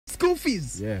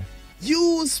Xculfeez. Yeah.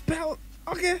 You spell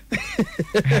okay.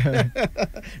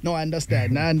 No, I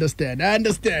understand. Yeah.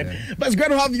 But it's great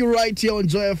to have you right here on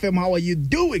Joy FM. How are you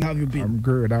doing? How have you been? I'm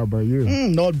good. How about you?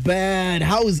 Not bad.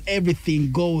 How is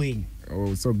everything going?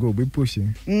 Oh, so good. We're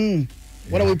pushing.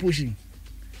 What are we pushing?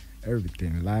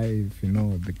 Everything, life,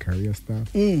 the career stuff.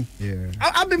 Yeah.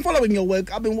 I've been following your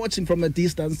work. I've been watching from a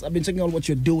distance. I've been checking out what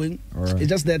you're doing. Right. It's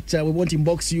just that we won't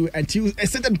inbox you until a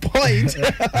certain point,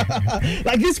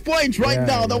 like this point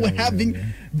now that we're having. Yeah.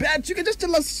 But you can just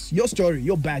tell us your story,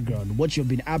 your background, what you've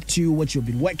been up to, what you've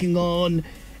been working on,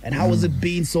 and how has it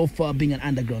been so far being an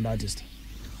underground artist?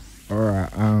 All right.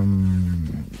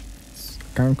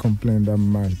 Can't complain that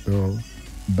much though.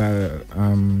 But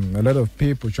a lot of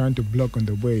people trying to block on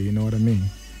the way, you know what I mean?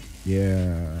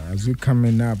 Yeah, as you're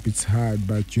coming up, it's hard,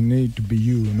 but you need to be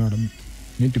you know what I mean?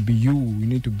 You need to be you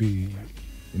need to be,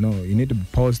 you need to be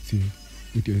positive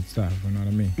with your stuff, you know what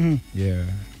I mean? Yeah.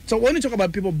 So when you talk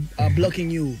about people blocking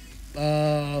you,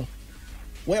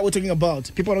 what are we talking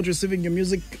about? People are not receiving your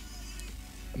music?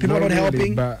 People are not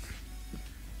helping? But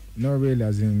not really,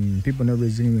 as in, people not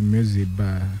receiving the music,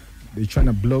 but they're trying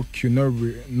to block you,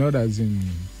 not as in,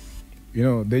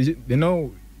 they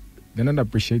know they're not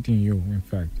appreciating you. In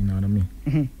fact, you know what I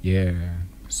mean? Yeah.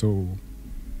 So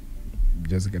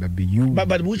just gotta be you.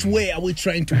 But which way are we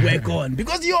trying to work on?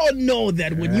 Because you all know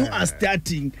that when you are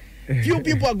starting, few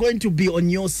people are going to be on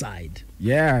your side.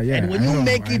 Yeah. And when you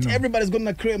make it, everybody's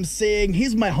gonna claim saying,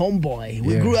 "He's my homeboy.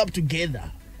 We grew up together."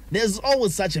 There's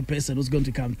always such a person who's going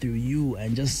to come through you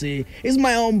and just say, "He's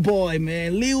my homeboy,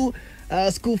 man. Lil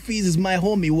Xculfeez is my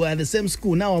homie. We're at the same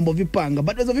school now. I'm Vipanga,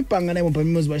 but there's a Vipanga name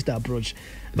on music approach."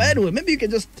 But anyway, maybe you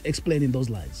can just explain in those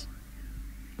lines.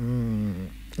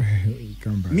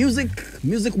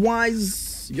 Music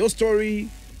wise, your story.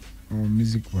 Oh,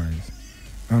 music wise,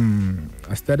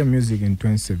 I started music in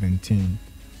 2017.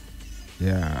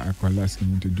 Yeah, Aqualaski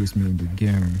introduced me in the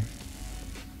game.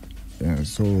 Yeah,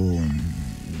 so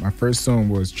my first song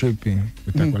was Tripping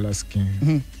with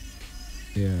Aqualaski.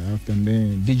 Yeah, after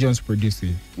then, D-Jones produced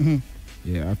it.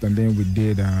 Yeah, after then we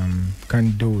did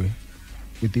Can't Do It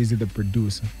with Easy the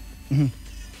producer.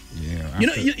 Yeah.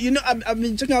 I've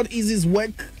been checking out Easy's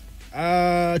work.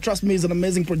 Trust me, he's an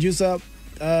amazing producer.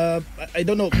 I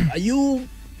don't know, are you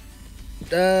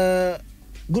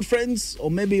good friends,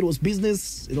 or maybe it was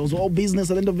business? It was all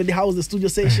business at the end of the day. How was the studio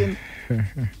session?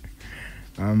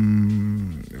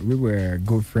 We were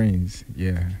good friends,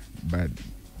 yeah, but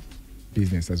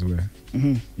business as well.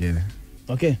 Yeah.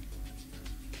 Okay.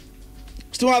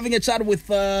 Still having a chat with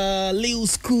Lil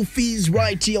Xculfeez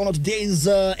right here on today's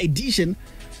edition.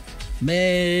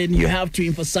 Man, you have to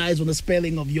emphasize on the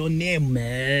spelling of your name,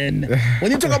 man.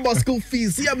 When you talk about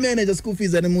Xculfeez, see a manager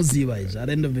Xculfeez and Muziva. At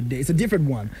the end of the day, it's a different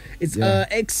one. It's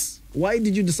X. Why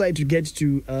did you decide to get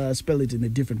to spell it in a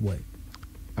different way?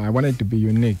 I wanted it to be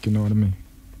unique, you know what I mean?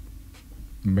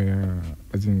 But,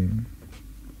 as in,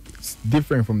 it's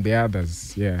different from the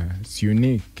others. Yeah, it's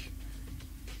unique.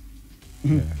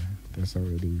 Yeah, that's how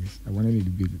it is. I wanted it to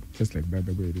be just like that,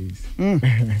 the way it is.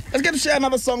 Let's get to share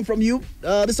another song from you.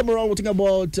 This time around, we're talking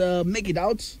about Make It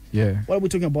Out. Yeah. What are we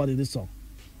talking about in this song?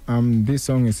 This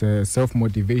song is a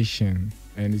self-motivation,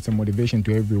 and it's a motivation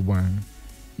to everyone.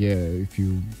 Yeah, if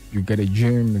you get a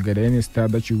dream, you get any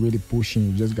stuff that you're really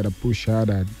pushing, you just gotta push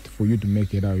harder for you to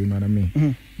make it out. You know what I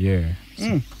mean? Yeah.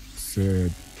 It's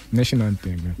a national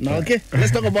anthem. Okay,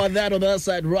 let's talk about that on the other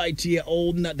side right here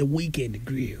on The Weekend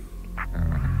Grill.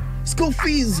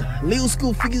 Xculfeez, Lil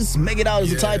Xculfeez, Make It Out is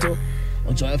the title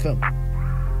on Joy FM.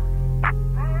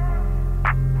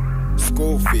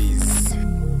 Xculfeez.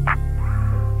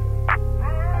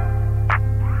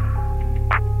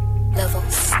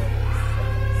 Levels.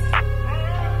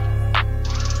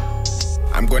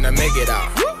 I'm gonna make it out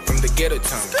from the ghetto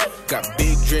town. Got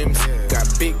big dreams, got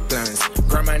big plans.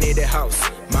 Grandma need a house,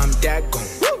 mom, dad gone.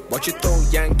 Watch you throw,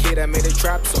 young kid, I made a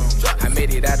trap song. I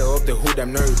made it out of the hood,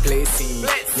 I'm not replacing.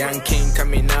 Young king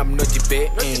coming up, no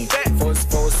debating.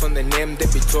 False on the name, they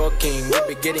be talking.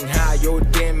 We be getting high, yo,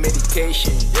 damn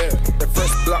meditation. The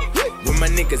first block, where my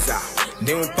niggas out.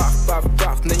 Then we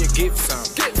puff, then you give some.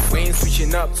 We ain't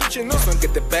switching up, just wanna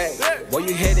get the bag. While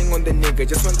you heading on the nigga,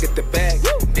 just wanna get the bag.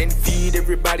 Then feed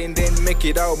everybody and then make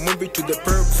it out. Move it to the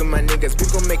perks, so my niggas, we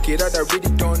gon' make it out. I really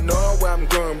don't know where I'm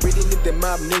going, really need the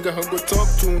mob, nigga, who go talk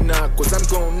to now. Cause I'm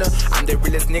going now, I'm the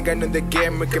realest nigga in the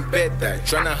game, we can bet that.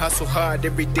 Tryna hustle hard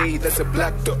every day, that's a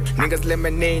black dog. Niggas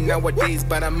lemonade nowadays,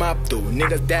 but I'm up though.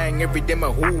 Niggas dying every day, my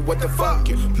hood, what the fuck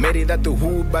you? Made it out the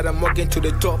hood, but I'm walking to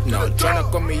the top now. Tryna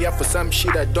call me up for some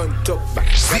shit I don't talk back.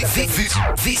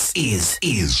 This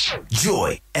is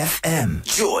Joy FM.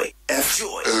 Joy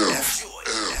FM.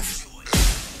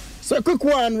 So a quick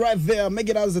one right there. Make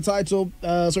it as the title.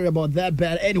 Sorry about that,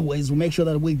 but anyways, we'll make sure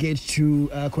that we get to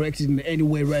correct it in any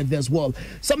way right there as well.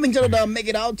 Something to make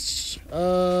it out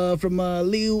from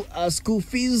Lil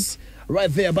Xculfeez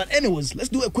right there. But anyways, let's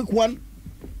do a quick one.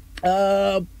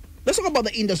 Let's talk about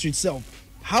the industry itself.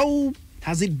 How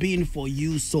has it been for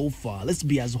you so far? Let's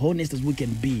be as honest as we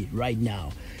can be right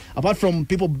now. Apart from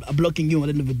people blocking you at the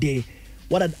end of the day,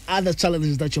 what are other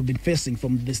challenges that you've been facing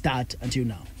from the start until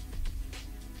now?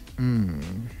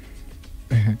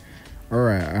 All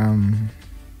right.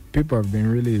 People have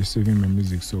been really receiving my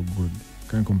music so good.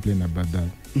 Can't complain about that.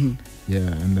 Yeah,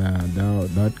 and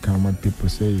that kind of what people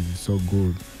say is so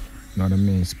good. You know what I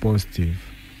mean? It's positive.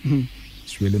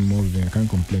 It's really moving. I can't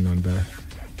complain on that.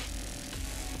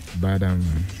 But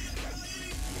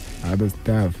other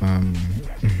stuff,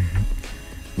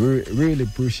 we're really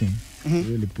pushing.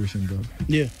 Really pushing, though.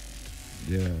 Yeah.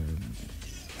 Yeah.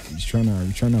 We're trying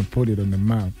to put it on the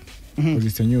map. Because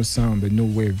it's a new sound, a new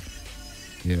wave.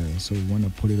 Yeah, so we want to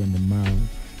put it on the map.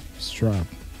 Strap.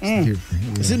 It's different.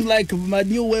 Yeah. It seems like my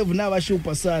new wave now should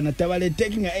pass on. Are they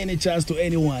taking any chance to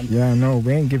anyone? Yeah, no,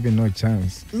 we ain't giving no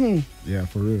chance. Yeah,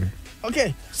 for real.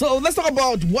 Okay, so let's talk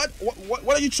about what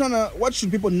are you trying to, what should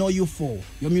people know you for,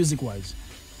 your music wise?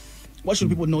 What should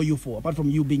people know you for, apart from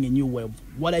you being a new wave?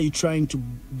 What are you trying to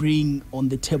bring on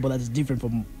the table that is different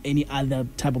from any other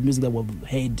type of music that we've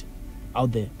heard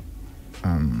out there?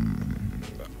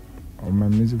 On my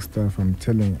music stuff, I'm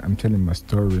telling my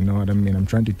story, you know what I mean? I'm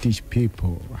trying to teach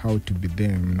people how to be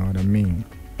them, you know what I mean?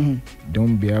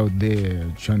 Don't be out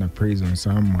there trying to praise on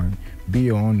someone. Be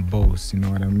your own boss, you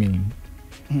know what I mean?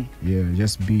 Yeah,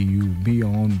 just be you. Be your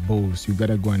own boss. You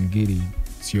gotta go and get it.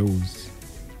 It's yours.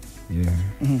 Yeah.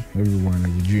 Everyone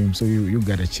has a dream, so you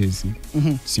gotta chase it.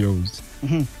 It's yours.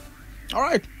 All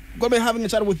right. Gonna be having a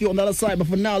chat with you on the other side, but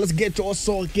for now, let's get to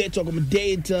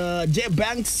accommodate J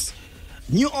Banks,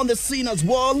 new on the scene as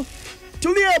well.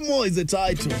 Tuliamo is the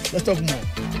title. Let's talk more.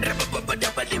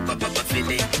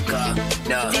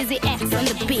 Dizzy X on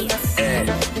the beat.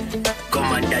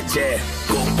 Commander J,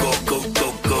 go.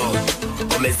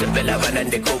 Come se pela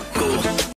banande coco.